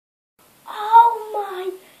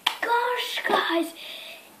guys,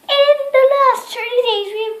 in the last 30 days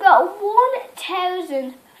we've got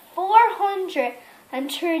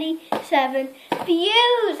 1,437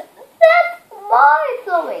 views. That's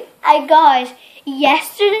mind-blowing. And guys,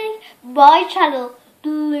 yesterday my channel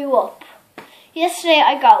blew up. Yesterday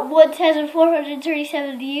I got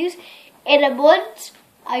 1,437 views in a month.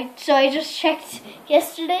 So I just checked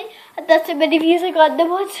yesterday, and that's how many views I got in a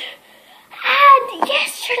month. And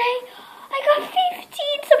yesterday I got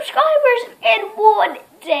 15 subscribers in one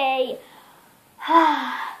day.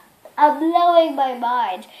 I'm blowing my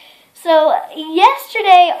mind. So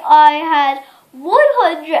yesterday I had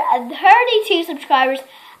 132 subscribers,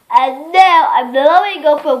 and now I'm blowing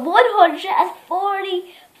up at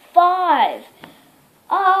 145.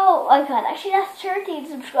 Oh my god, actually that's 13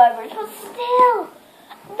 subscribers, but still,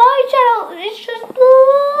 my channel is just blowing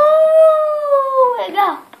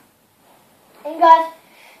up. And guys,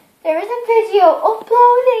 there is a video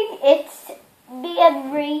uploading. It's me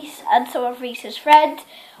and Reese and some of Reese's friends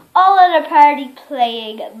all at a party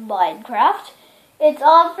playing Minecraft. It's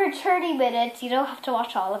on for 30 minutes. You don't have to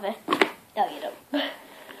watch all of it. No, you don't.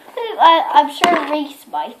 I'm sure Reese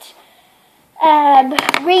might.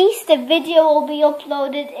 Reese, the video will be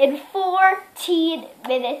uploaded in 14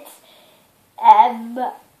 minutes.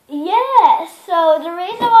 Yeah, so the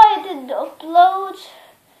reason why I didn't upload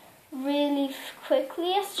really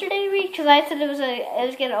quickly yesterday, because I thought it was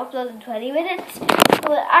going to upload in 20 minutes,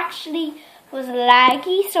 so it actually was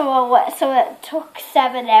laggy, so it took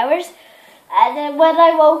 7 hours. And then when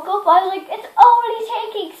I woke up, I was like, it's only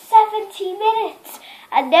taking 17 minutes,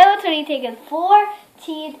 and now it's only taking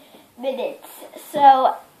 14 minutes.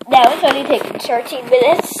 So now it's only taking 13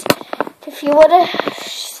 minutes. If you want to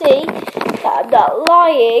see that I'm not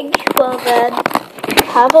lying, well then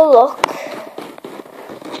have a look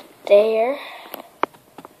there.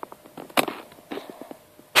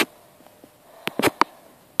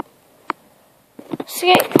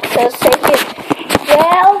 See, so it's taking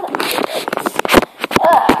 12 minutes.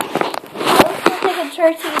 It's taking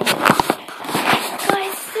 13 minutes.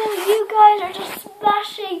 Guys, still, you guys are just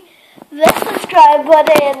smashing the subscribe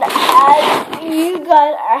button, and you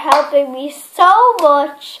guys are helping me so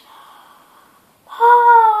much.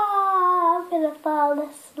 I'm gonna fall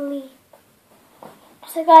asleep.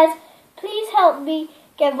 So guys, please help me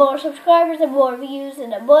get more subscribers and more views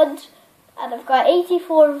in a month. And I've got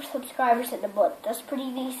 84 subscribers in a month. That's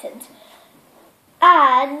pretty decent.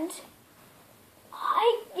 And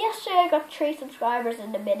yesterday I got 3 subscribers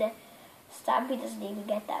in a minute. Stampy doesn't even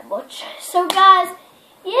get that much. So guys,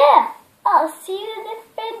 yeah, I'll see you in a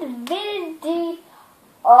different video.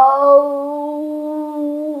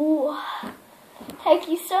 Oh, thank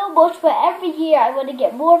you so much. But every year I want to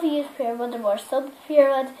get more views per month and more subs per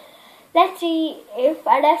month. Let's see if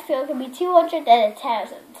our next video can be 200 and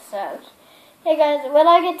 1,000. So, hey guys, when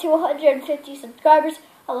I get to 150 subscribers,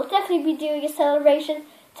 I will definitely be doing a celebration.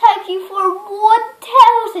 Thank you for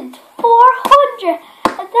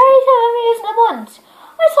 1,437 views in a month.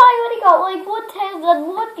 I thought I only got like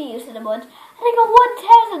 1,001 views in a month, and I got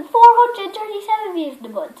 1,437 views in a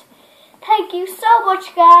month. Thank you so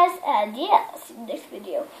much, guys, and yeah, I'll see you in the next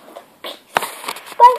video. Peace.